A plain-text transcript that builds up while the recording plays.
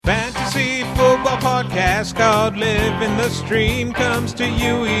podcast called Living the Stream comes to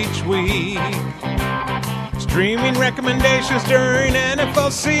you each week. Streaming recommendations during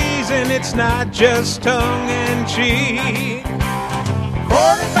NFL season, it's not just tongue-in-cheek.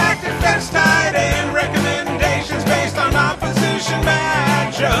 Quarterback, defense, tight end recommendations based on opposition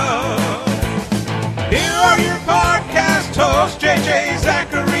matchup. Here are your podcast hosts, JJ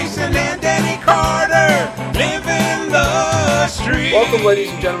Zacharyson and Danny Carter, living the stream. Welcome, ladies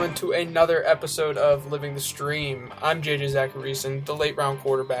and gentlemen, to another episode of Living the Stream. I'm JJ Zacharyson, the late round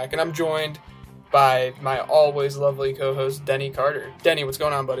quarterback, and I'm joined by my always lovely co-host, Denny Carter. Denny, what's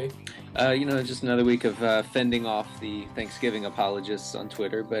going on, buddy? Just another week of fending off the Thanksgiving apologists on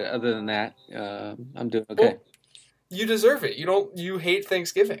Twitter. But other than that, I'm doing okay. Well, you deserve it. You hate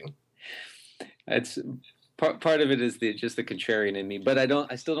Thanksgiving. It's part of it is just the contrarian in me, but I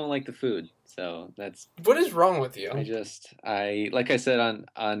still don't like the food. So that's what is wrong with you. I like I said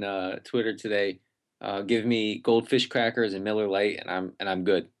on Twitter today, give me goldfish crackers and Miller Lite, and I'm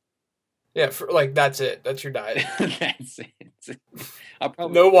good. Yeah, that's it. That's your diet. That's it.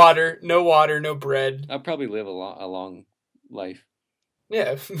 No water, no bread. I'll probably live a long life.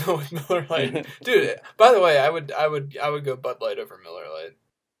 Yeah, no Miller Lite, dude. By the way, I would go Bud Light over Miller Lite.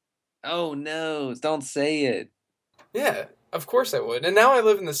 Oh no! Don't say it. Yeah, of course I would. And now I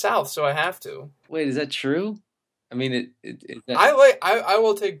live in the South, so I have to. Wait, is that true? I mean, I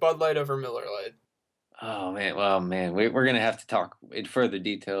will take Bud Light over Miller Lite. Oh man, we're gonna have to talk in further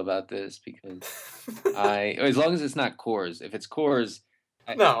detail about this because as long as it's not Coors. If it's Coors,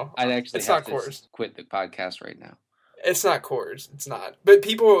 I'd actually have to quit the podcast right now. It's not Coors. It's not. But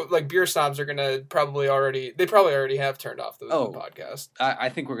people like beer snobs are gonna probably already have turned off the podcast. I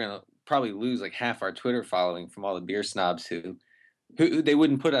think we're gonna probably lose like half our Twitter following from all the beer snobs who they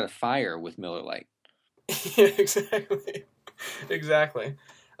wouldn't put out a fire with Miller Lite. Yeah, exactly.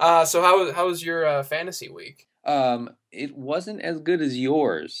 So how was your fantasy week? It wasn't as good as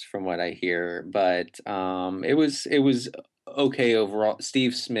yours, from what I hear, but it was okay overall.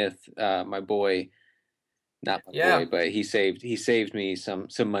 Steve Smith, my boy, not my boy, but he saved me some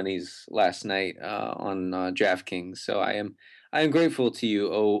monies last night on DraftKings. So I am grateful to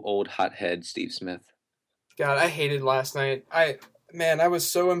you, old hothead Steve Smith. God, I hated last night. I was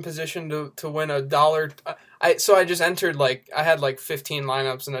so in position to win $1. I just entered I had 15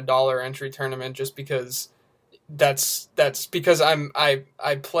 lineups in $1 entry tournament just because that's because I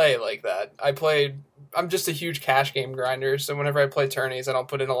play like that. I'm just a huge cash game grinder, so whenever I play tourneys, I don't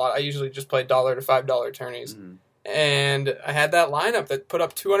put in a lot. I usually just play $1 to $5 tourneys. Mm-hmm. And I had that lineup that put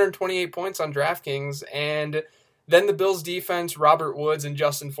up 228 points on DraftKings, and then the Bills defense, Robert Woods and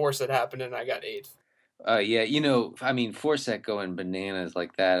Justin Forsett happened, and I got 8th. Forsett going bananas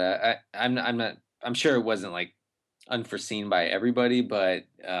like that. I'm sure it wasn't unforeseen by everybody, but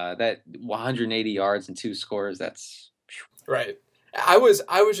that 180 yards and 2 scores, that's right. I was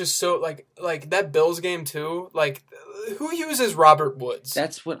just so like that Bills game too. Who uses Robert Woods?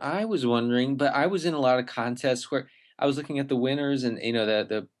 That's what I was wondering. But I was in a lot of contests where I was looking at the winners and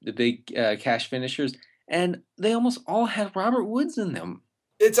the big cash finishers, and they almost all had Robert Woods in them.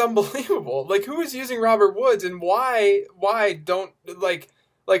 It's unbelievable. Who is using Robert Woods and why don't I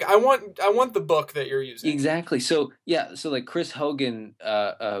want the book that you're using. Exactly. So Chris Hogan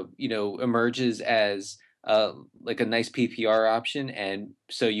emerges as a nice PPR option, and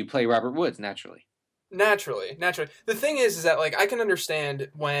so you play Robert Woods naturally. Naturally. The thing is that I can understand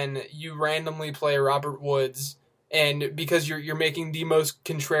when you randomly play Robert Woods and because you're making the most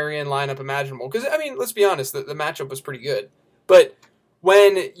contrarian lineup imaginable. Because let's be honest, the matchup was pretty good. But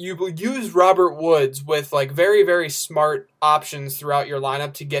when you use Robert Woods with very, very smart options throughout your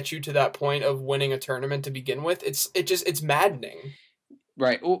lineup to get you to that point of winning a tournament to begin with, it's maddening.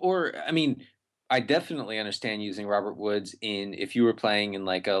 Right. I definitely understand using Robert Woods if you were playing in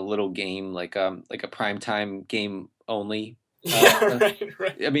a little game, like a primetime game only. Right.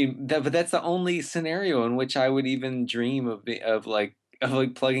 But that's the only scenario in which I would even dream of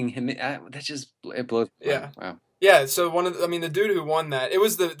plugging him in. It blows. Yeah. Wow. Yeah, so the dude who won that, it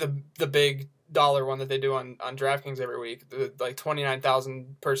was the big dollar one that they do on DraftKings every week, the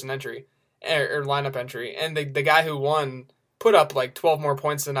 29,000 person entry or lineup entry, and the guy who won put up 12 more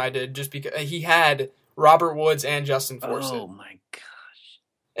points than I did just because he had Robert Woods and Justin Forsett. Oh my gosh!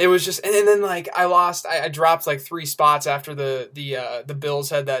 It was just, and then I lost. I dropped 3 spots after the Bills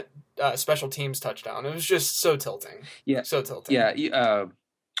had that special teams touchdown. It was just so tilting. Yeah, so tilting. Yeah,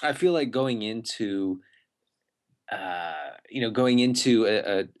 I feel like going into a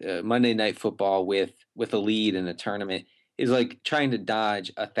Monday Night Football with a lead in a tournament is like trying to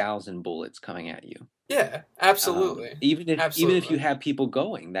dodge 1,000 bullets coming at you. Yeah, absolutely. Even if you have people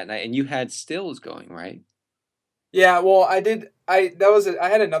going that night, and you had Stills going, right? Yeah, well, I did. I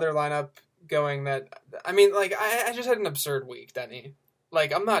had another lineup going that. I mean, like I just had an absurd week, Denny.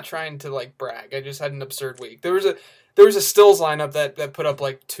 Like I'm not trying to like brag. I just had an absurd week. There was a Stills lineup that put up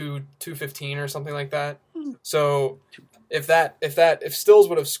like 215 or something like that. So if Stills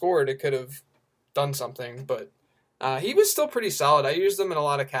would have scored, it could have done something. But he was still pretty solid. I used him in a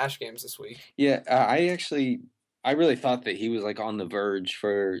lot of cash games this week. Yeah, I really thought that he was like on the verge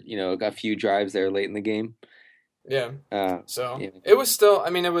for a few drives there late in the game. Yeah. It was still. I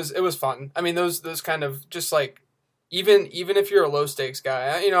mean, it was fun. I mean, those kind of just like even if you're a low stakes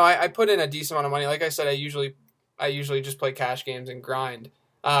guy, I put in a decent amount of money. Like I said, I usually just play cash games and grind.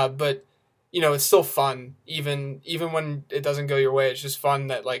 But it's still fun. Even when it doesn't go your way, it's just fun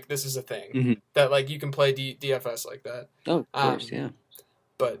that like this is a thing that like you can play DFS like that. Oh, of course, yeah.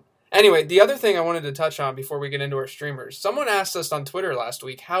 But anyway, the other thing I wanted to touch on before we get into our streamers, someone asked us on Twitter last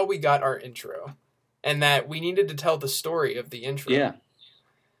week how we got our intro. And that we needed to tell the story of the intro. Yeah.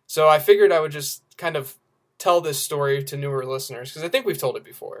 So I figured I would just kind of tell this story to newer listeners because I think we've told it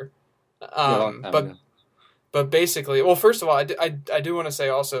before. But basically, well, first of all, I do want to say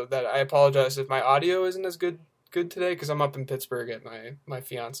also that I apologize if my audio isn't as good today because I'm up in Pittsburgh at my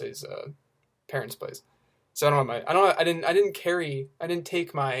fiance's parents' place. So I didn't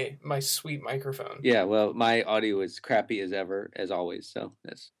take my sweet microphone. Yeah, well, my audio is crappy as ever, as always. So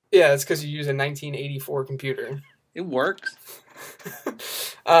that's. Yeah, it's because you use a 1984 computer. It works.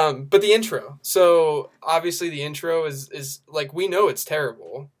 But the intro. So obviously the intro is like we know it's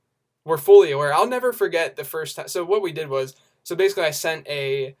terrible. We're fully aware. I'll never forget the first time. So what we did was basically I sent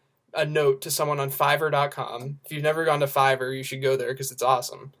a note to someone on Fiverr.com. If you've never gone to Fiverr, you should go there because it's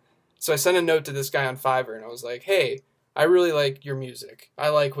awesome. So I sent a note to this guy on Fiverr and I was like, "Hey, I really like your music. I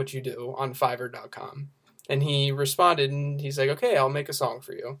like what you do on Fiverr.com." And he responded, and he's like, "Okay, I'll make a song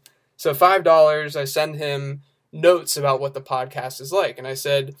for you." So $5, I send him notes about what the podcast is like. And I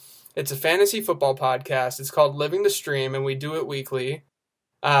said, it's a fantasy football podcast. It's called Living the Stream, and we do it weekly.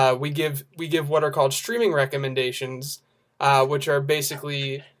 We give what are called streaming recommendations, which are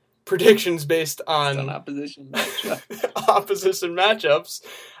basically predictions based on opposition matchups.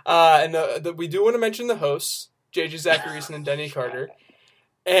 And we do want to mention the hosts, JJ Zacharyson and Denny Carter.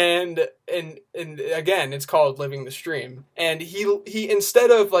 And again, it's called Living the Stream. And he instead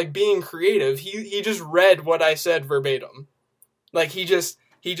of like being creative, he just read what I said verbatim. Like he just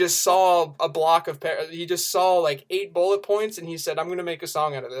saw a block of he just saw like 8 bullet points and he said, "I'm going to make a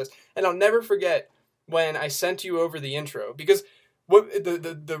song out of this." And I'll never forget when I sent you over the intro because what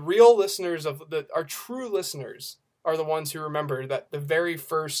the real listeners our true listeners are the ones who remember that the very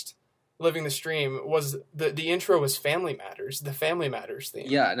first Living the Stream was the intro was Family Matters, the Family Matters theme.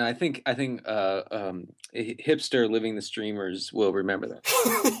 Yeah, and I think hipster Living the Streamers will remember that.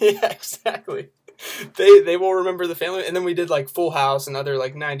 Yeah, exactly. They will remember the family, and then we did like Full House and other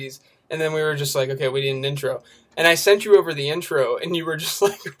like 90s, and then we were just like, okay, we need an intro, and I sent you over the intro, and you were just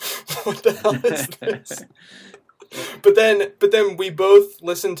like, what the hell is this? But then we both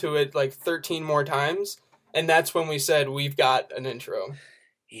listened to it like 13 more times, and that's when we said we've got an intro.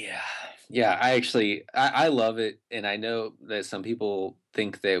 Yeah. I love it, and I know that some people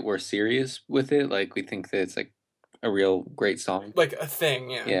think that we're serious with it, like we think that it's like a real great song, like a thing.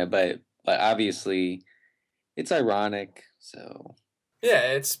 Yeah. Yeah, but obviously, it's ironic. So.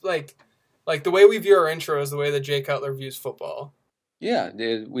 Yeah, it's like the way we view our intro is the way that Jay Cutler views football. Yeah,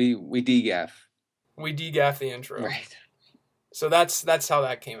 dude, we degaff. We degaff the intro. Right. So that's how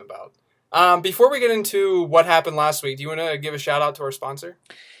that came about. Before we get into what happened last week, do you want to give a shout out to our sponsor?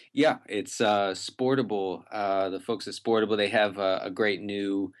 Yeah, it's Sportable. The folks at Sportable, they have a great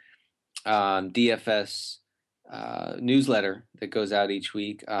new DFS newsletter that goes out each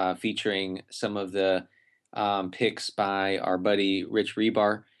week featuring some of the picks by our buddy Rich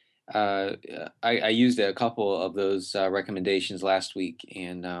Rebar. I used a couple of those recommendations last week,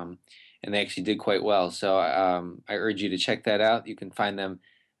 and they actually did quite well. So I urge you to check that out. You can find them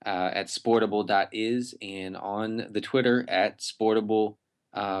at sportable.is and on the Twitter at Sportable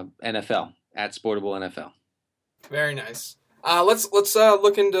NFL, at Sportable NFL. Very nice. Let's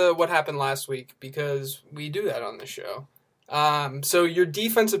look into what happened last week because we do that on the show. So your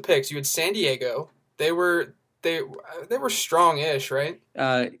defensive picks, you had San Diego. They were strong-ish, right?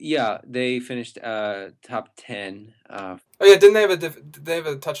 Yeah, they finished top 10. Oh yeah, did they have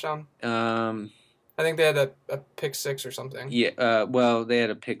a touchdown? I think they had a pick 6 or something. Yeah, well, they had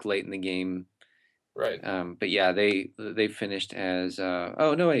a pick late in the game. Right. But yeah, they finished as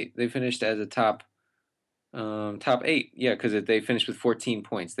they finished as a top 8. Yeah, because they finished with 14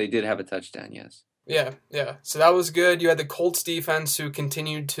 points. They did have a touchdown, yes. Yeah, yeah. So that was good. You had the Colts defense who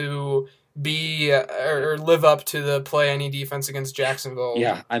continued to be or live up to the play any defense against Jacksonville.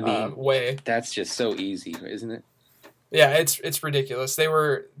 Yeah, I mean, way. That's just so easy, isn't it? Yeah, it's ridiculous. They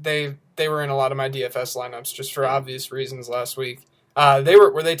were in a lot of my DFS lineups just for obvious reasons last week.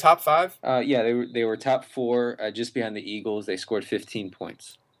 Were they top 5? Yeah, they were top 4, just behind the Eagles. They scored 15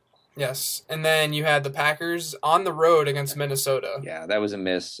 points. Yes, and then you had the Packers on the road against Minnesota. Yeah, that was a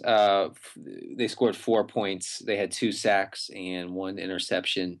miss. They scored 4 points. They had 2 sacks and 1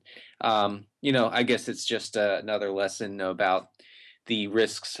 interception. I guess it's just another lesson about the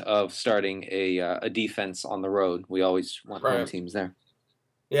risks of starting a defense on the road. We always want home teams there.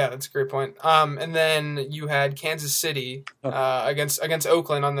 Yeah, that's a great point. And then you had Kansas City against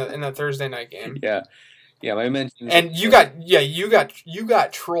Oakland in the Thursday night game. Yeah, I mentioned. And you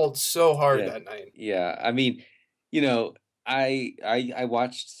got trolled so hard that night. Yeah, I mean, I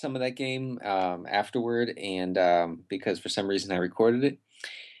watched some of that game afterward, and because for some reason I recorded it.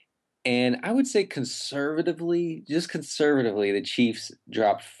 And I would say conservatively, the Chiefs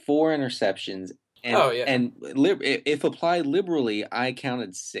dropped 4 interceptions. And if applied liberally, I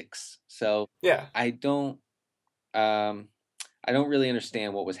counted 6. So yeah, I don't really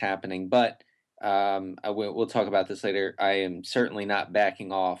understand what was happening, but we'll talk about this later. I am certainly not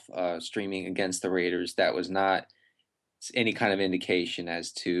backing off streaming against the Raiders. That was not any kind of indication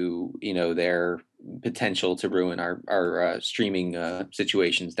as to their potential to ruin our streaming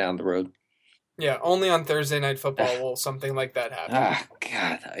situations down the road. Yeah, only on Thursday Night Football will something like that happen.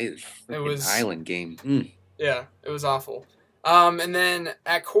 God, it was an island game. Yeah, it was awful. And then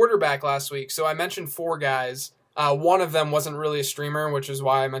at quarterback last week, so I mentioned 4 guys. One of them wasn't really a streamer, which is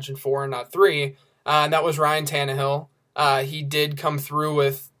why I mentioned 4 and not 3. And that was Ryan Tannehill. He did come through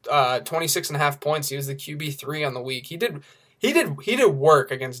with 26.5 points. He was the QB3 on the week. He did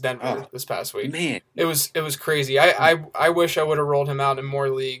work against Denver this past week. Man, it was crazy. I wish I would have rolled him out in more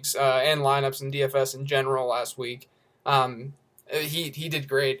leagues and lineups and DFS in general last week. He did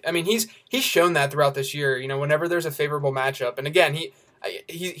great. I mean, he's shown that throughout this year. Whenever there's a favorable matchup, and again,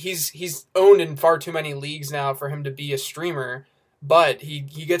 he's owned in far too many leagues now for him to be a streamer. But he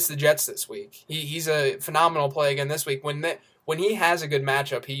gets the Jets this week. He's a phenomenal play again this week. When he has a good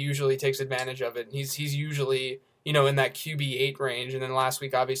matchup, he usually takes advantage of it. He's usually in that QB8 range, and then last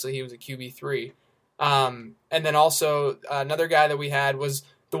week obviously he was a QB3. And then also another guy that we had was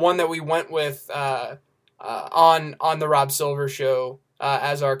the one that we went with on the Rob Silver show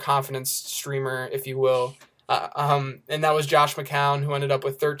as our confidence streamer, if you will. And that was Josh McCown, who ended up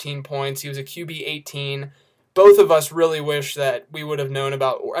with 13 points. He was a QB18. Both of us really wish that we would have known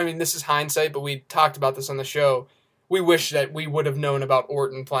about. I mean, this is hindsight, but we talked about this on the show. We wish that we would have known about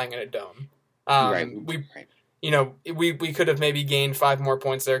Orton playing in a dome. We could have maybe gained 5 more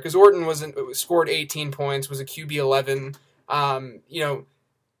points there because Orton scored 18 points, was a QB11.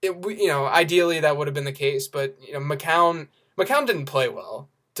 Ideally that would have been the case, but McCown didn't play well.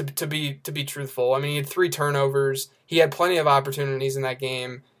 To be truthful, I mean, he had 3 turnovers. He had plenty of opportunities in that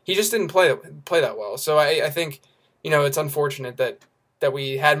game. He just didn't play that well. So I think it's unfortunate that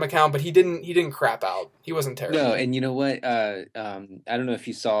we had McCown, but he didn't crap out. He wasn't terrible. No, and you know what? I don't know if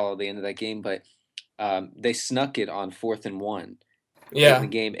you saw the end of that game, but they snuck it on 4th and 1. Yeah. In the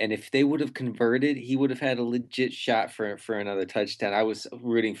game, and if they would have converted, he would have had a legit shot for another touchdown. I was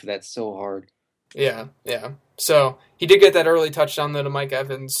rooting for that so hard. Yeah. So he did get that early touchdown though to Mike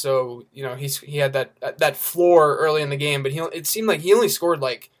Evans. So he had that floor early in the game, but it seemed like he only scored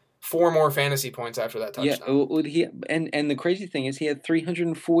like 4 more fantasy points after that touchdown. Yeah, and the crazy thing is he had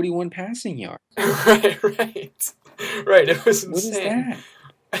 341 passing yards. Right. It was insane. What is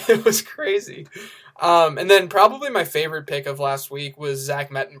that? It was crazy. And then probably my favorite pick of last week was Zach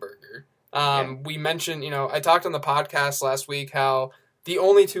Mettenberger. We mentioned, I talked on the podcast last week how the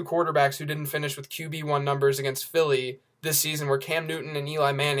only 2 quarterbacks who didn't finish with QB1 numbers against Philly this season were Cam Newton and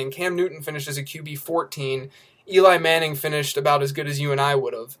Eli Manning. Cam Newton finished as a QB14. Eli Manning finished about as good as you and I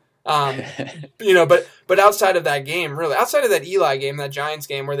would have. But outside of that game, really, outside of that Eli game, that Giants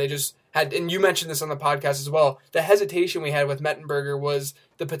game where they just had, and you mentioned this on the podcast as well, the hesitation we had with Mettenberger was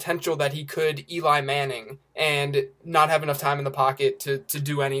the potential that he could Eli Manning and not have enough time in the pocket to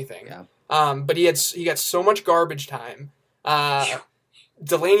do anything. Yeah. But he got so much garbage time.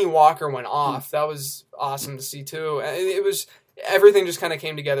 Delanie Walker went off. That was awesome to see too. It was everything just kind of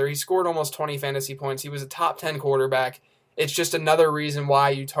came together. He scored almost 20 fantasy points. He was a top 10 quarterback. It's just another reason why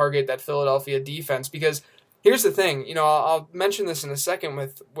you target that Philadelphia defense. Because here's the thing, I'll mention this in a second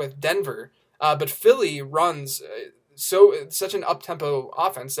with Denver, but Philly runs such an up-tempo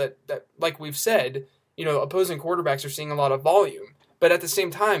offense that like we've said, opposing quarterbacks are seeing a lot of volume. But at the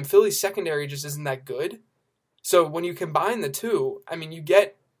same time, Philly's secondary just isn't that good. So when you combine the two, I mean, you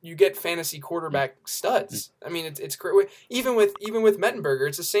get fantasy quarterback studs. I mean, it's great. Even with Mettenberger,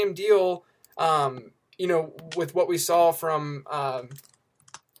 it's the same deal. With what we saw from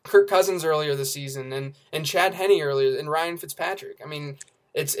Kirk Cousins earlier this season, and Chad Henne earlier, and Ryan Fitzpatrick. I mean,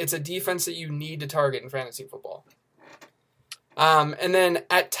 it's a defense that you need to target in fantasy football. And then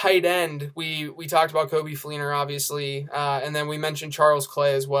at tight end, we talked about Coby Fleener, obviously, and then we mentioned Charles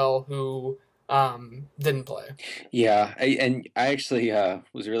Clay as well, who didn't play. Yeah, I actually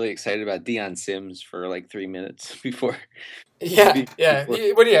was really excited about Deion Sims for like 3 minutes before. Yeah.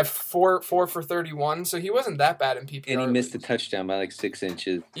 What do you have? 4 for 31, so he wasn't that bad in PPR. And he missed a touchdown by like 6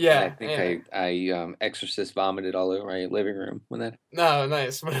 inches. Yeah, and I think I exorcist vomited all over my living room when that. No,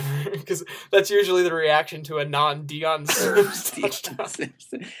 nice, because that's usually the reaction to a non-Deion Sims touchdown.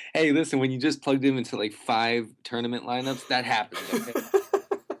 Hey, listen, when you just plugged him into like 5 tournament lineups, that happens. Okay?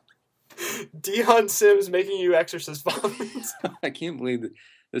 Deion Sims making you exorcist vomit. I can't believe that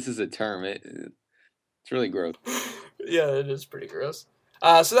this is a term. It's really gross. Yeah, it is pretty gross.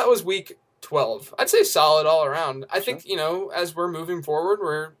 So that was week 12. I'd say solid all around. I think, as we're moving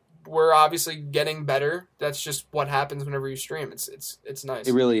forward, we're obviously getting better. That's just what happens whenever you stream. It's nice.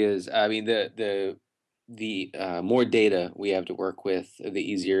 It really is. I mean, the more data we have to work with, the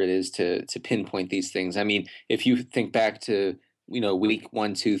easier it is to pinpoint these things. I mean, if you think back to week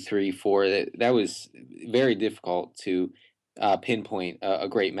 1, 2, 3, 4, that was very difficult to pinpoint a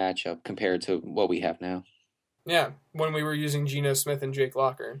great matchup compared to what we have now. Yeah, when we were using Geno Smith and Jake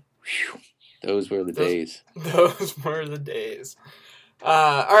Locker. Whew, those were the days. Those were the days.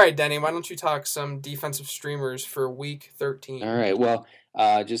 All right, Denny, why don't you talk some defensive streamers for week 13? All right, well,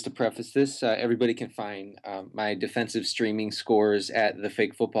 just to preface this, everybody can find my defensive streaming scores at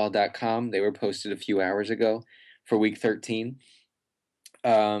thefakefootball.com. They were posted a few hours ago for week 13.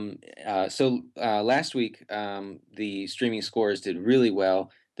 So last week, the streaming scores did really well.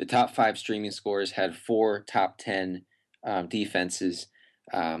 The top 5 streaming scores had 4 top 10 defenses,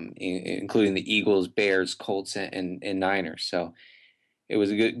 including the Eagles, Bears, Colts, and Niners. So it was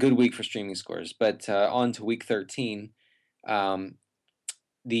a good week for streaming scores. But on to week 13,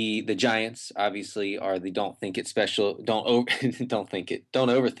 the Giants obviously are the don't overthink it special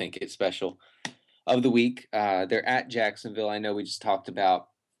of the week. They're at Jacksonville. I know we just talked about,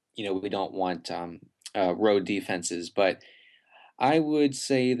 we don't want road defenses, but I would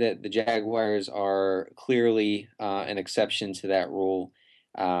say that the Jaguars are clearly an exception to that rule.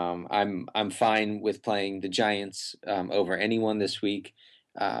 I'm fine with playing the Giants over anyone this week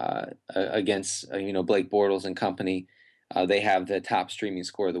against Blake Bortles and company. They have the top streaming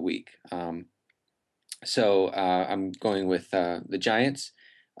score of the week. So I'm going with the Giants.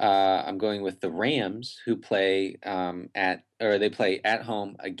 I'm going with the Rams, who play at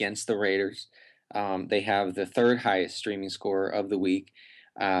home against the Raiders. They have the 3rd highest streaming score of the week.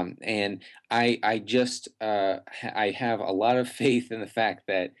 And I have a lot of faith in the fact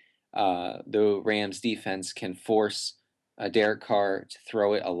that the Rams defense can force Derek Carr to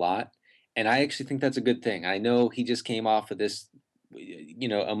throw it a lot. And I actually think that's a good thing. I know he just came off of this,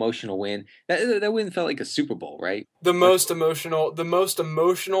 emotional win. That win felt like a Super Bowl, right? The most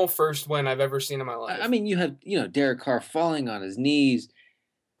emotional first win I've ever seen in my life. I mean, you have, Derek Carr falling on his knees,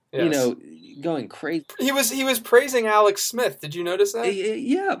 yes. Going crazy. He was praising Alex Smith. Did you notice that?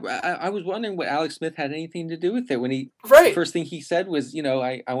 Yeah, I was wondering what Alex Smith had anything to do with it when the first thing he said was,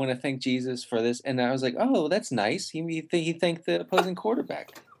 I want to thank Jesus for this, and I was like, oh, that's nice. He thanked the opposing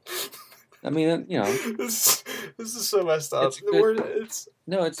quarterback. I mean, this is so messed up.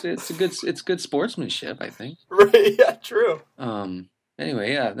 It's good sportsmanship, I think. Right? Yeah, true.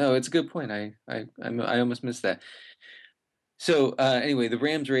 Anyway, yeah, no, it's a good point. I almost missed that. So anyway, the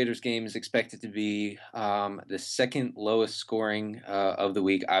Rams-Raiders game is expected to be the 2nd lowest scoring of the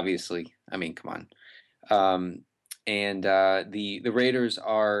week. Obviously, I mean, come on. And the Raiders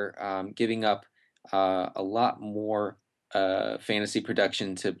are giving up a lot more fantasy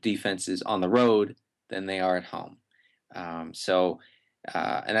production to defenses on the road than they are at home. And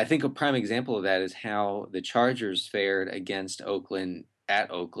I think a prime example of that is how the Chargers fared against Oakland at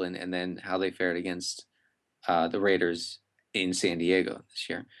Oakland, and then how they fared against the Raiders in San Diego this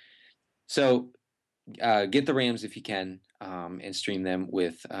year. So get the Rams if you can, and stream them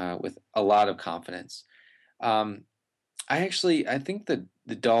with a lot of confidence. I think the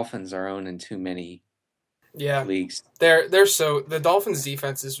Dolphins are owned in too many leagues. The Dolphins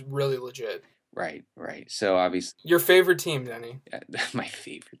defense is really legit. Right. So obviously, your favorite team, Denny. My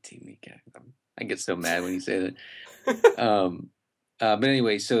favorite team. I get so mad when you say that. But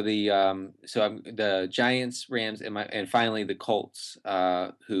anyway, so the Giants, Rams, and finally the Colts,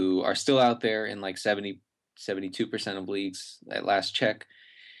 who are still out there in like 72% of leagues at last check.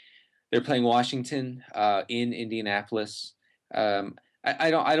 They're playing Washington in Indianapolis.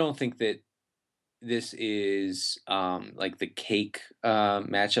 I don't think that this is like the cake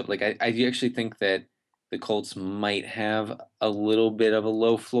matchup. Like I actually think that the Colts might have a little bit of a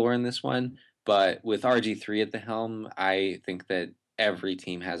low floor in this one, but with RG3 at the helm, I think that every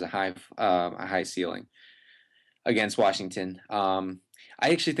team has a high ceiling against Washington. I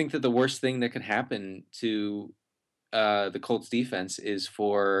actually think that the worst thing that could happen to the Colts defense is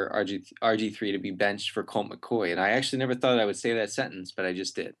for RG3 to be benched for Colt McCoy, and I actually never thought I would say that sentence, but I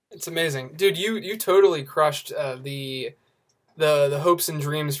just did. It's amazing, dude. You totally crushed the hopes and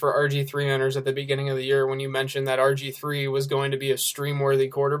dreams for RG3 owners at the beginning of the year when you mentioned that RG3 was going to be a stream-worthy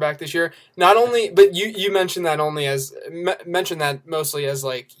quarterback this year. Not only, but you mentioned that mentioned that mostly as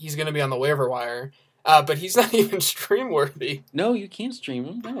like he's going to be on the waiver wire. But he's not even stream-worthy. No, you can't stream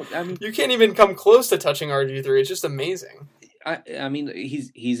him. No, I mean you can't even come close to touching RG3. It's just amazing. I mean,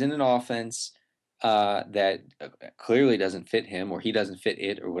 he's in an offense that clearly doesn't fit him, or he doesn't fit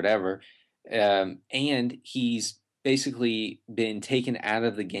it, or whatever, and he's basically been taken out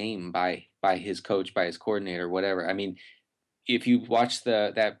of the game by his coach, by his coordinator, whatever. I mean, if you watched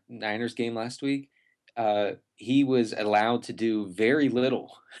that Niners game last week, he was allowed to do very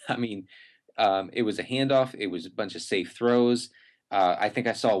little. I mean. It was a handoff. It was a bunch of safe throws. I think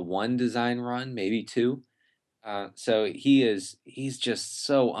I saw one design run, maybe two. So he's just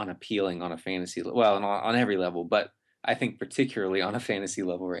so unappealing on a fantasy, on every level, but I think particularly on a fantasy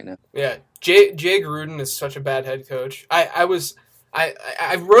level right now. Yeah, Jay Gruden is such a bad head coach. I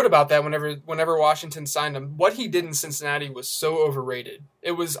wrote about that whenever Washington signed him. What he did in Cincinnati was so overrated.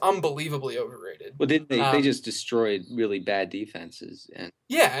 It was unbelievably overrated. Well, they just destroyed really bad defenses, and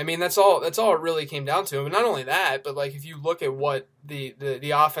yeah, I mean that's all it really came down to. And not only that, but like if you look at what the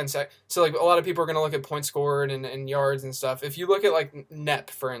offense, so like a lot of people are going to look at points scored and yards and stuff. If you look at like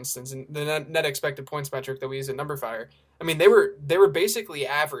NEP, for instance, and the net expected points metric that we use at Numberfire, I mean they were basically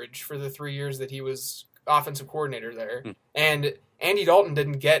average for the 3 years that he was offensive coordinator there, and Andy Dalton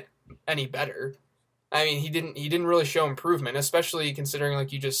didn't get any better. I mean, he didn't really show improvement, especially considering,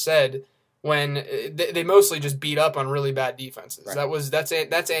 like you just said, when they mostly just beat up on really bad defenses. Right.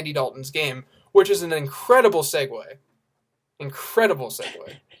 That's Andy Dalton's game, which is an incredible segue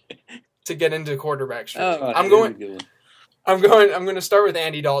to get into quarterback streak. I'm going to start with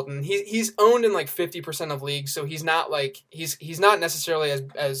Andy Dalton. He's owned in like 50% of leagues, so he's not like he's not necessarily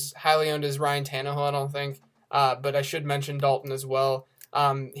as highly owned as Ryan Tannehill, I don't think. But I should mention Dalton as well.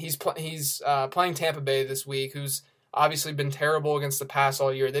 He's playing Tampa Bay this week, who's obviously been terrible against the pass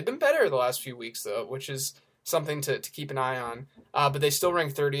all year. They've been better the last few weeks, though, which is something to keep an eye on. But they still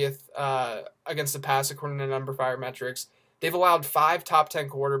rank 30th against the pass, according to Numberfire metrics. They've allowed 5 top 10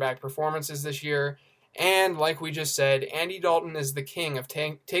 quarterback performances this year. And like we just said, Andy Dalton is the king of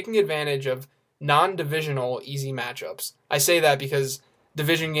taking advantage of non-divisional easy matchups. I say that because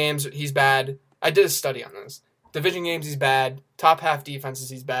division games, he's bad. I did a study on this. Division games, he's bad. Top half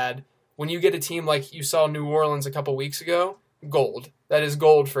defenses, he's bad. When you get a team like you saw New Orleans a couple weeks ago, gold. That is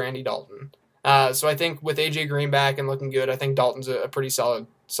gold for Andy Dalton. So I think with A.J. Green back and looking good, I think Dalton's a pretty solid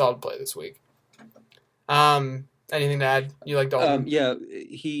play this week. Anything to add? You like Dalton? Yeah,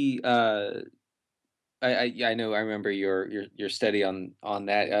 he. I know. I remember your study on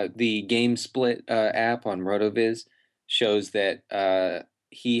that. The Game Split app on RotoViz shows that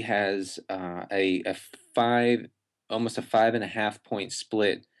he has almost a 5.5 point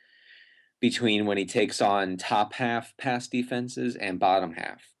split between when he takes on top half pass defenses and bottom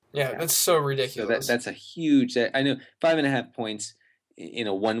half. Yeah, that's so ridiculous. So that's a huge. I know 5.5 points in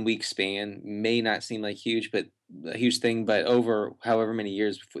a 1 week span may not seem like huge, but a huge thing. But over however many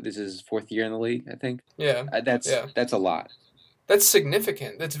years, this is his 4th year in the league, I think. Yeah, that's a lot. That's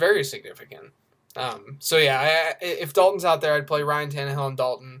significant. That's very significant. So yeah, if Dalton's out there, I'd play Ryan Tannehill and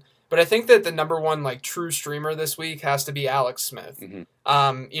Dalton. But I think that the number one like true streamer this week has to be Alex Smith.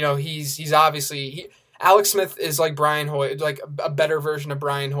 Mm-hmm. He's obviously Alex Smith is like Brian Hoyer, like a better version of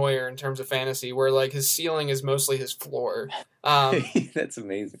Brian Hoyer in terms of fantasy, where like his ceiling is mostly his floor. That's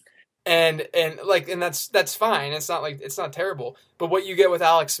amazing. And that's fine. It's not terrible. But what you get with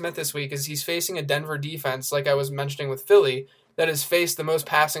Alex Smith this week is he's facing a Denver defense, like I was mentioning with Philly, that has faced the most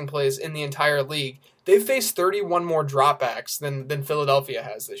passing plays in the entire league. They've faced 31 more dropbacks than Philadelphia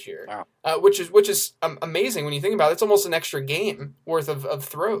has this year. Wow. Which is amazing when you think about it. It's almost an extra game worth of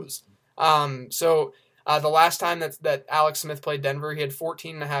throws. So the last time that Alex Smith played Denver, he had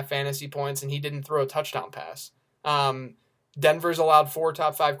 14.5 fantasy points and he didn't throw a touchdown pass. Denver's allowed 4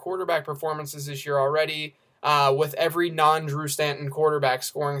 top 5 quarterback performances this year already, with every non-Drew Stanton quarterback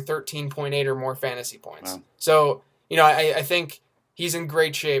scoring 13.8 or more fantasy points. Wow. So, I think he's in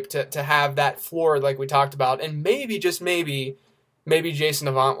great shape to have that floor like we talked about, and maybe, just maybe Jason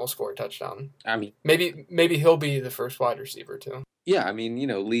Avant will score a touchdown. I mean, maybe he'll be the first wide receiver too. Yeah, I mean,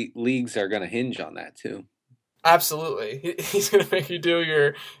 leagues are going to hinge on that too. Absolutely, he's going to make you do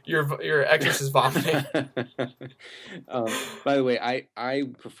your exorcist vomiting. By the way, I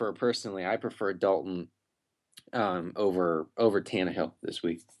prefer Dalton over Tannehill this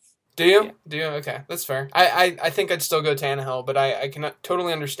week. Do you? Yeah. Do you? Okay, that's fair. I think I'd still go Tannehill, but I can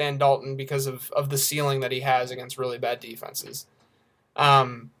totally understand Dalton because of the ceiling that he has against really bad defenses.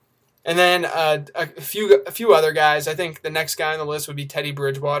 And then a few other guys. I think the next guy on the list would be Teddy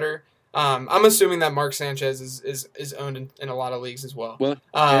Bridgewater. I'm assuming that Mark Sanchez is owned in a lot of leagues as well. Well,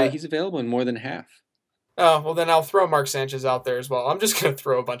 he's available in more than half. Oh, well then I'll throw Mark Sanchez out there as well. I'm just going to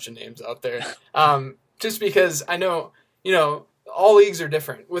throw a bunch of names out there. Just because I know, all leagues are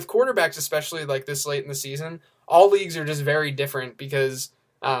different. With quarterbacks, especially like this late in the season, all leagues are just very different because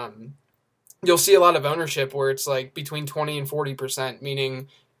you'll see a lot of ownership where it's like between 20 and 40%, meaning,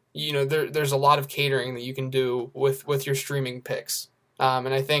 there's a lot of catering that you can do with your streaming picks.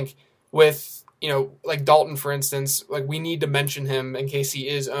 And I think with, like Dalton, for instance, like we need to mention him in case he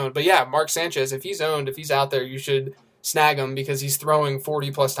is owned. But yeah, Mark Sanchez, if he's owned, if he's out there, you should snag him because he's throwing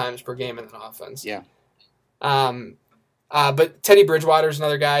 40 plus times per game in an offense. Yeah. But Teddy Bridgewater is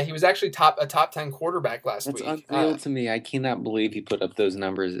another guy. He was actually a top 10 quarterback last week. That's unreal to me. I cannot believe he put up those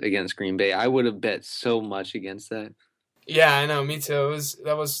numbers against Green Bay. I would have bet so much against that. Yeah, I know. Me too.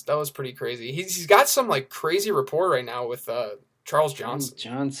 That was pretty crazy. He's got some like crazy rapport right now with Charles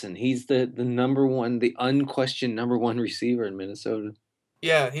Johnson. He's the unquestioned number one receiver in Minnesota.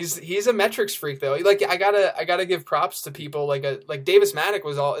 Yeah, he's a metrics freak though. Like I gotta give props to people like Davis Maddock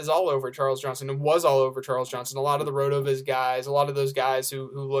is all over Charles Johnson and was all over Charles Johnson. A lot of the RotoViz guys, a lot of those guys who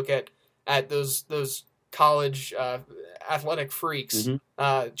look at those college athletic freaks.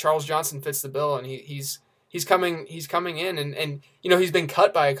 Mm-hmm. Charles Johnson fits the bill, and he's coming in and he's been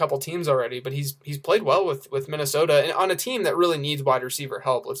cut by a couple teams already, but he's played well with Minnesota and on a team that really needs wide receiver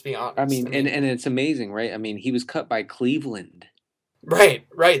help. Let's be honest. I mean, and it's amazing, right? I mean, he was cut by Cleveland. Right.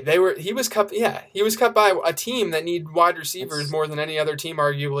 He was cut by a team that need wide receivers more than any other team,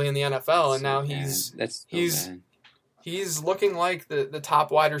 arguably in the NFL, and now he's looking like the top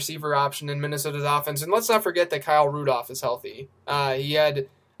wide receiver option in Minnesota's offense. And let's not forget that Kyle Rudolph is healthy. He had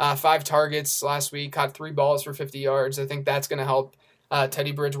 5 targets last week, caught 3 balls for 50 yards. I think that's going to help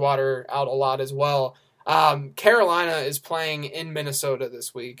Teddy Bridgewater out a lot as well. Carolina is playing in Minnesota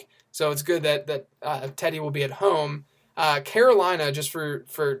this week, so it's good that Teddy will be at home. Carolina, just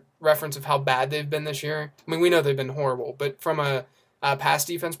for reference of how bad they've been this year, I mean, we know they've been horrible, but from a pass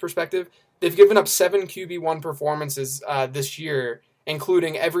defense perspective, they've given up 7 QB1 performances this year,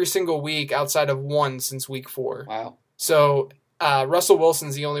 including every single week outside of 1 since week 4. Wow. So Russell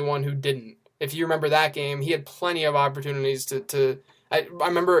Wilson's the only one who didn't. If you remember that game, he had plenty of opportunities to I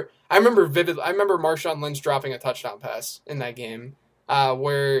remember vividly. I remember Marshawn Lynch dropping a touchdown pass in that game,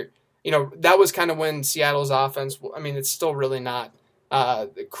 where that was kind of when Seattle's offense. I mean, it's still really not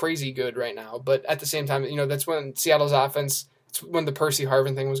crazy good right now, but at the same time, that's when Seattle's offense. It's when the Percy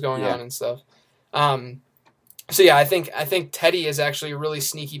Harvin thing was going on and stuff. So yeah, I think Teddy is actually a really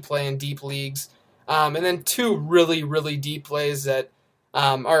sneaky play in deep leagues. And then 2 really, really deep plays that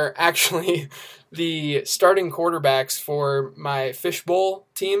are actually the starting quarterbacks for my Fishbowl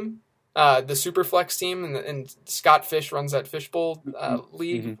team, the Superflex team, and Scott Fish runs that Fishbowl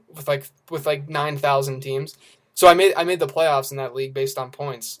league with like 9,000 teams. So I made the playoffs in that league based on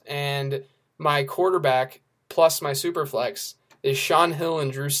points, and my quarterback plus my Superflex is Sean Hill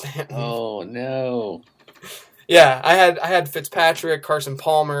and Drew Stanton. Oh no. Yeah, I had Fitzpatrick, Carson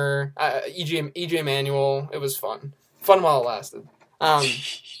Palmer, EJ Manuel. It was fun while it lasted.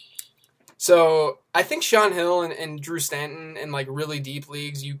 So I think Sean Hill and Drew Stanton in like really deep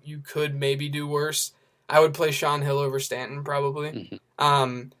leagues, you could maybe do worse. I would play Sean Hill over Stanton probably.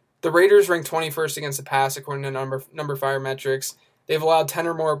 Mm-hmm. The Raiders ranked 21st against the pass according to number fire metrics. They've allowed 10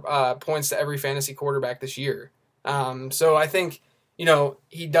 or more points to every fantasy quarterback this year. So I think.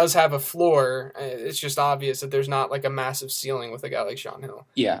 He does have a floor. It's just obvious that there's not like a massive ceiling with a guy like Sean Hill.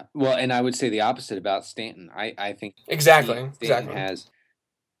 Yeah, well, and I would say the opposite about Stanton. I think Stanton has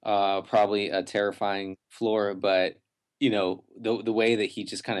probably a terrifying floor, but the way that he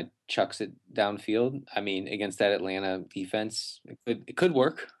just kind of chucks it downfield. I mean, against that Atlanta defense, it could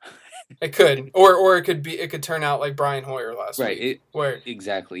work. It could, or it could turn out like Brian Hoyer last week.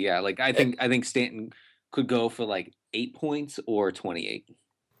 Exactly. Yeah, like I think Stanton could go for like 8 points or 28.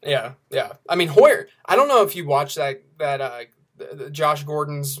 Yeah. I mean, Hoyer, I don't know if you watched that Josh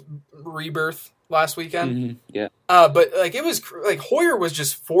Gordon's rebirth last weekend. Mm-hmm. Yeah. But like it was like Hoyer was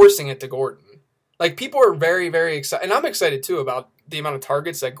just forcing it to Gordon. Like people are very, very excited, and I'm excited too about the amount of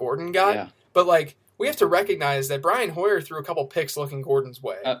targets that Gordon got. Yeah. But like we have to recognize that Brian Hoyer threw a couple picks looking Gordon's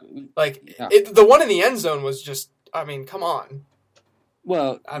way. Yeah. The one in the end zone was just, I mean, come on.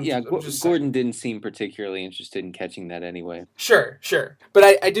 Well, Gordon didn't seem particularly interested in catching that anyway. Sure.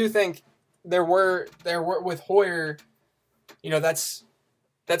 But I do think there were with Hoyer, that's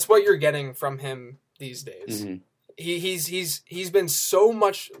what you're getting from him these days. Mm-hmm. He's been so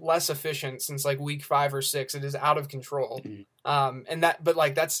much less efficient since like week 5 or 6. It is out of control. Mm-hmm.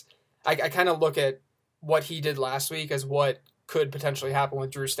 I kind of look at what he did last week as what could potentially happen with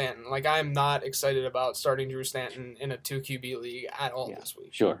Drew Stanton. Like I'm not excited about starting Drew Stanton in a 2 QB league at all this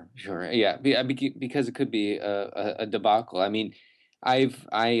week. Sure. Yeah, because it could be a debacle. I mean, I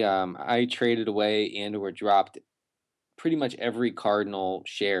traded away and or dropped pretty much every Cardinal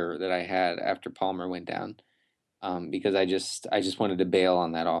share that I had after Palmer went down, because I just wanted to bail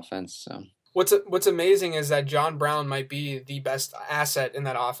on that offense. So what's amazing is that John Brown might be the best asset in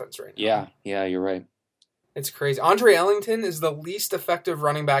that offense right now. Yeah, you're right. It's crazy. Andre Ellington is the least effective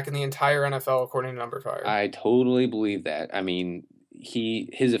running back in the entire NFL according to Numberfire. I totally believe that. I mean,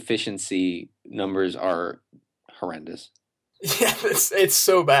 his efficiency numbers are horrendous. Yeah, it's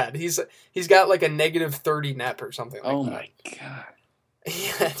so bad. He's got like a negative 30 NEP or something like that. Oh my god.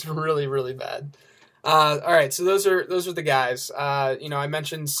 Yeah, it's really, really bad. All right, so those are the guys. I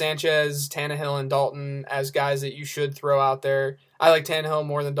mentioned Sanchez, Tannehill, and Dalton as guys that you should throw out there. I like Tannehill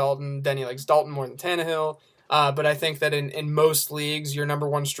more than Dalton. Denny likes Dalton more than Tannehill. But I think that in most leagues, your number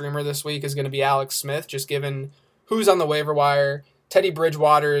one streamer this week is going to be Alex Smith, just given who's on the waiver wire. Teddy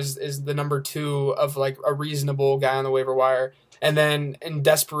Bridgewater is the number 2 of like a reasonable guy on the waiver wire. And then in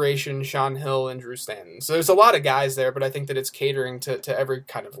desperation, Sean Hill and Drew Stanton. So there's a lot of guys there, but I think that it's catering to every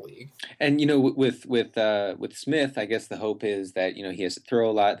kind of league. And with Smith, I guess the hope is that he has to throw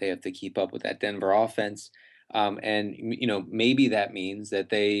a lot. They have to keep up with that Denver offense, and maybe that means that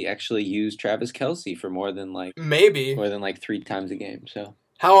they actually use Travis Kelce for more than 3 times a game. So.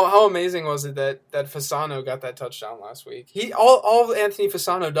 How amazing was it that Fasano got that touchdown last week? All Anthony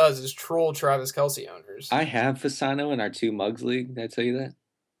Fasano does is troll Travis Kelce owners. I have Fasano in our 2 mugs league. Did I tell you that?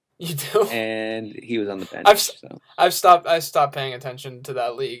 You do? And he was on the bench. I've stopped paying attention to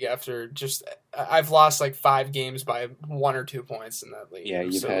that league after I've lost like 5 games by 1 or 2 points in that league. Yeah,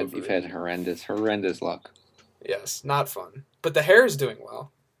 you've had horrendous luck. Yes, not fun. But the hair is doing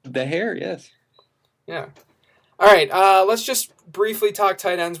well. The hair, yes. Yeah. All right, let's just briefly talk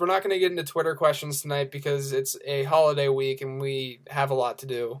tight ends. We're not going to get into Twitter questions tonight because it's a holiday week and we have a lot to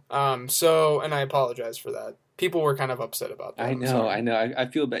do. And I apologize for that. People were kind of upset about that. I know. I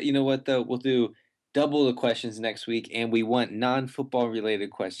feel bad. You know what, though? We'll do double the questions next week, and we want non-football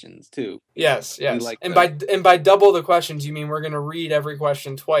related questions, too. Yes. And by double the questions, you mean we're going to read every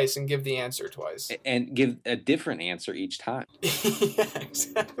question twice and give the answer twice. And give a different answer each time. Yeah,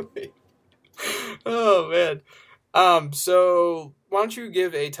 exactly. Oh, man. So why don't you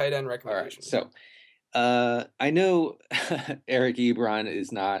give a tight end recommendation? All right, so I know Eric Ebron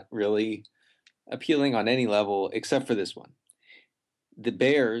is not really appealing on any level except for this one. The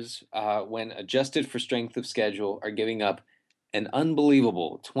Bears, when adjusted for strength of schedule, are giving up an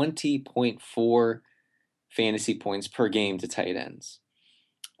unbelievable 20.4 fantasy points per game to tight ends.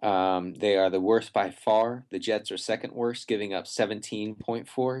 They are the worst by far. The Jets are second worst, giving up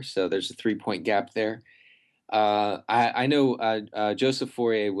 17.4, so there's a 3-point gap there. I know Joseph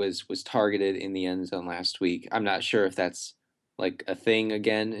Fourier was targeted in the end zone last week. I'm not sure if that's like a thing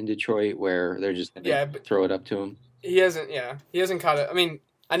again in Detroit where they're just going to throw it up to him. He hasn't caught it. I mean,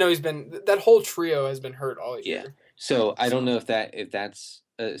 I know that whole trio has been hurt all year. Yeah. So I don't know if that's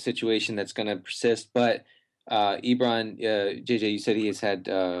a situation that's going to persist, but Ebron, JJ, you said he has had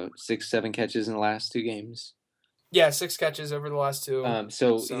 6-7 catches in the last 2 games. Yeah, 6 catches over the last 2.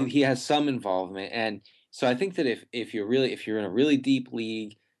 So he has some involvement, and so I think that if you're in a really deep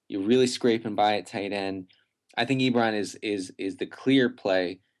league, you're really scraping by at tight end, I think Ebron is the clear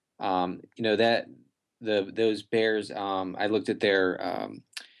play. That those Bears. I looked at their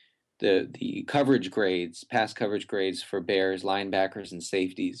the coverage grades, pass coverage grades for Bears linebackers and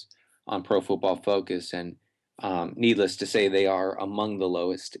safeties on Pro Football Focus, and needless to say, they are among the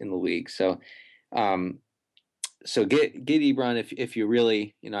lowest in the league. So get Ebron if you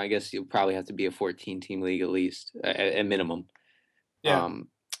really, I guess you'll probably have to be a 14-team league at least at minimum. Yeah.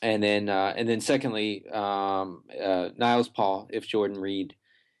 And then secondly, Niles Paul if Jordan Reed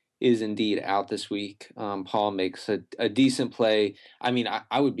is indeed out this week. Paul makes a decent play. I mean,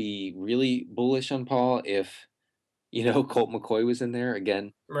 I would be really bullish on Paul if, Colt McCoy was in there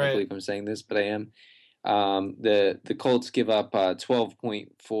again. Right. I believe I'm saying this, but I am. The Colts give up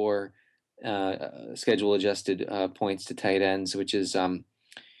 12.4 schedule adjusted points to tight ends, which is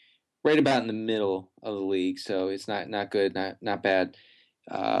right about in the middle of the league. So it's not good, not bad.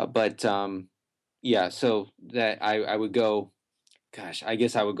 But yeah, so that I would go. Gosh, I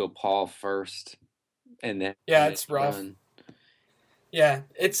guess I would go Paul first, and then it's rough. Run. Yeah,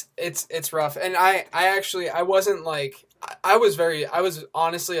 it's rough, and I wasn't like I was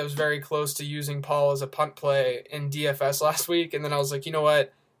very close to using Paul as a punt play in DFS last week, and then I was like, you know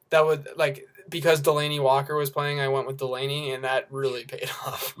what, that would because Delaney Walker was playing, I went with Delaney, and that really paid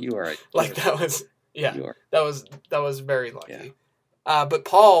off. You are that was very lucky. Yeah. But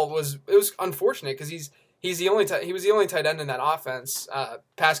Paul it was unfortunate because he was the only tight end in that offense,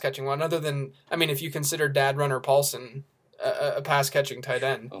 pass catching one, other than, I mean, if you consider Dad Runner Paulson a pass catching tight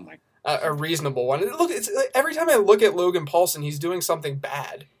end, oh my, a reasonable one. Look, it's every time I look at Logan Paulson, he's doing something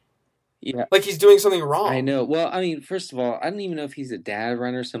bad. Yeah, like he's doing something wrong. I know. Well, I mean, first of all, I don't even know if he's a dad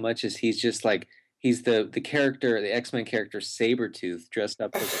runner so much as he's just like he's the character, the X-Men character Sabretooth dressed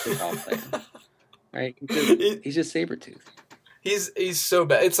up as a football player, right? He's just Sabretooth. He's so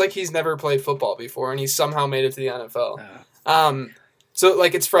bad. It's like he's never played football before, and he's somehow made it to the NFL. So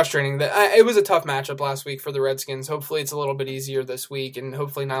it's frustrating that it was a tough matchup last week for the Redskins. Hopefully, it's a little bit easier this week, and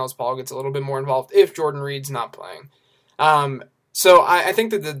hopefully Niles Paul gets a little bit more involved if Jordan Reed's not playing. So I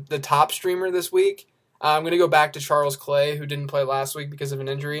think that the top streamer this week, I'm going to go back to Charles Clay, who didn't play last week because of an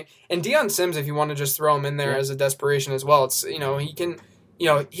injury, and Deion Sims, if you want to just throw him in there as a desperation as well. It's he can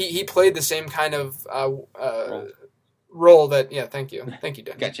he played the same kind of role that thank you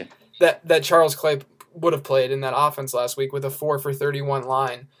Dan. Gotcha. That Charles Clay would have played in that offense last week with a 4 for 31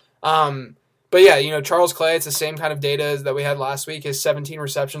 line. But yeah, Charles Clay, it's the same kind of data as that we had last week. His 17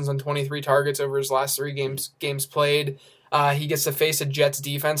 receptions on 23 targets over his last 3 games played. He gets to face a Jets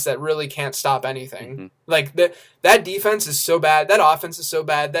defense that really can't stop anything. Mm-hmm. That defense is so bad. That offense is so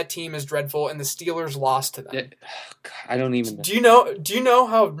bad. That team is dreadful, and the Steelers lost to them. I don't even know. Do you know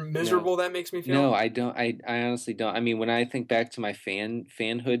how miserable that makes me feel? No, I don't. I honestly don't. I mean, when I think back to my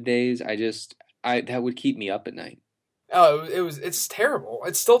fanhood days, that would keep me up at night. Oh, it's terrible.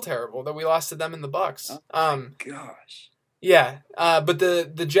 It's still terrible that we lost to them in the Bucks. Oh my gosh. Yeah, but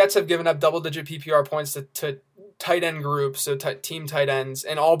the Jets have given up double-digit PPR points to tight end groups, so team tight ends,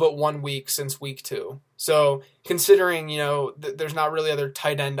 in all but 1 week since week 2. So considering there's not really other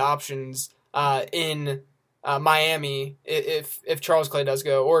tight end options in Miami, if Charles Clay does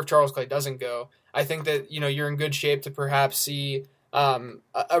go, or if Charles Clay doesn't go, I think that you're in good shape to perhaps see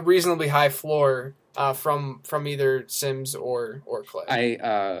a reasonably high floor from either Sims or Clay.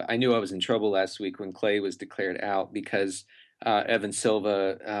 I knew I was in trouble last week when Clay was declared out because Evan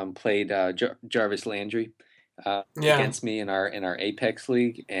Silva played Jarvis Landry against me in our Apex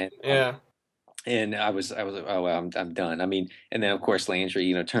league, and and I was like, oh well, I'm done. I mean, and then of course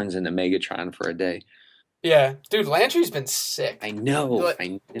Landry turns into Megatron for a day. Yeah, dude, Landry's been sick. I know.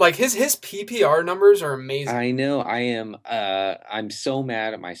 Like his PPR numbers are amazing. I know. I am. I'm so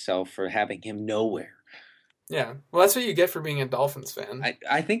mad at myself for having him nowhere. Yeah, well, that's what you get for being a Dolphins fan.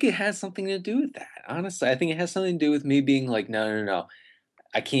 I think it has something to do with that. Honestly, I think it has something to do with me being like, no.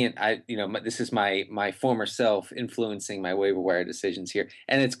 I can't. This is my former self influencing my waiver wire decisions here,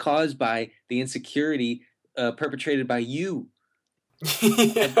 and it's caused by the insecurity perpetrated by you.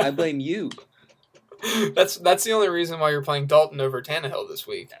 I blame you. That's the only reason why you're playing Dalton over Tannehill this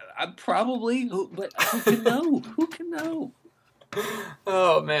week. Probably, but who can know? Who can know?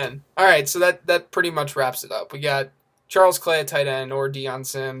 Oh man! All right, so that pretty much wraps it up. We got Charles Clay at tight end or Deion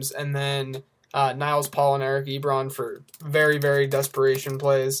Sims, and then Niles Paul and Eric Ebron for very, very desperation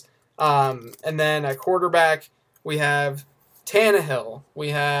plays. And then at quarterback we have Tannehill, we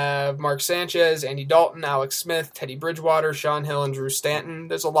have Mark Sanchez, Andy Dalton, Alex Smith, Teddy Bridgewater, Sean Hill, and Drew Stanton.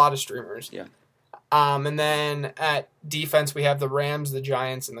 There's a lot of streamers. Yeah. And then at defense, we have the Rams, the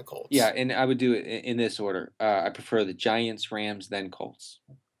Giants, and the Colts. Yeah, and I would do it in this order. I prefer the Giants, Rams, then Colts.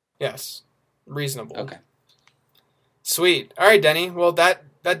 Yes. Reasonable. Okay. Sweet. All right, Denny. Well, that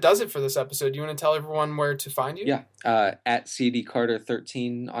does it for this episode. Do you want to tell everyone where to find you? Yeah. At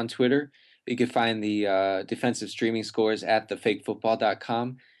CDCarter13 on Twitter. You can find the defensive streaming scores at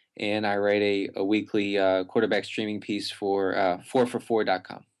thefakefootball.com. And I write a weekly quarterback streaming piece for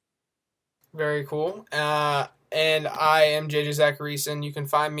 4for4.com. Very cool. And I am JJ Zacharyson. You can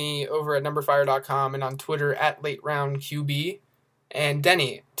find me over at numberfire.com and on Twitter at LateRoundQB. And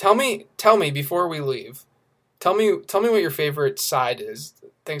Denny, tell me before we leave, tell me what your favorite side is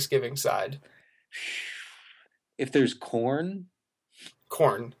Thanksgiving side? If there's corn.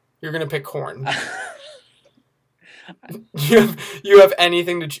 You're going to pick corn. You have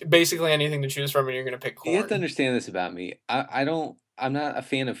anything basically anything to choose from, and you're going to pick corn. You have to understand this about me. I'm not a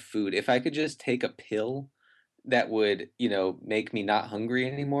fan of food. If I could just take a pill that would, make me not hungry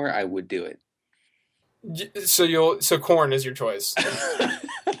anymore, I would do it. So corn is your choice.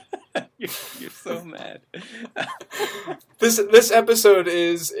 You're so mad. This episode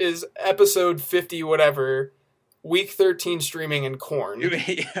is episode 50 whatever, week 13 streaming and corn.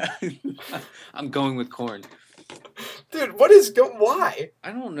 I'm going with corn. Dude, why?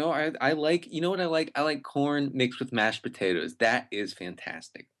 I don't know. I like, you know what I like? I like corn mixed with mashed potatoes. That is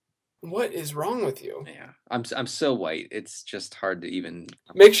fantastic. What is wrong with you? Yeah, I'm so white. It's just hard to even.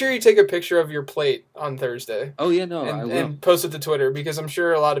 Make sure you take a picture of your plate on Thursday. Oh yeah, no, I will. And post it to Twitter, because I'm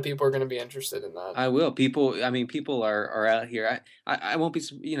sure a lot of people are going to be interested in that. I will. People are out here. I won't be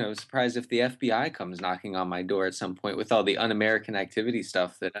surprised if the FBI comes knocking on my door at some point with all the un-American activity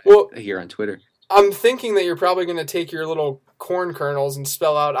stuff that I hear on Twitter. I'm thinking that you're probably going to take your little corn kernels and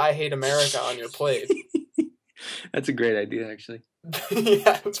spell out "I hate America" on your plate. That's a great idea, actually.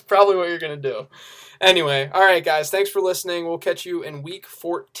 Yeah, that's probably what you're going to do. Anyway, all right, guys, thanks for listening. We'll catch you in week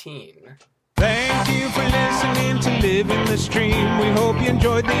 14. Thank you for listening to Living the Stream. We hope you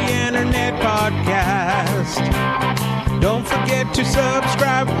enjoyed the Internet Podcast. Don't forget to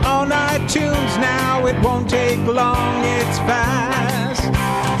subscribe on iTunes now. It won't take long, it's fine.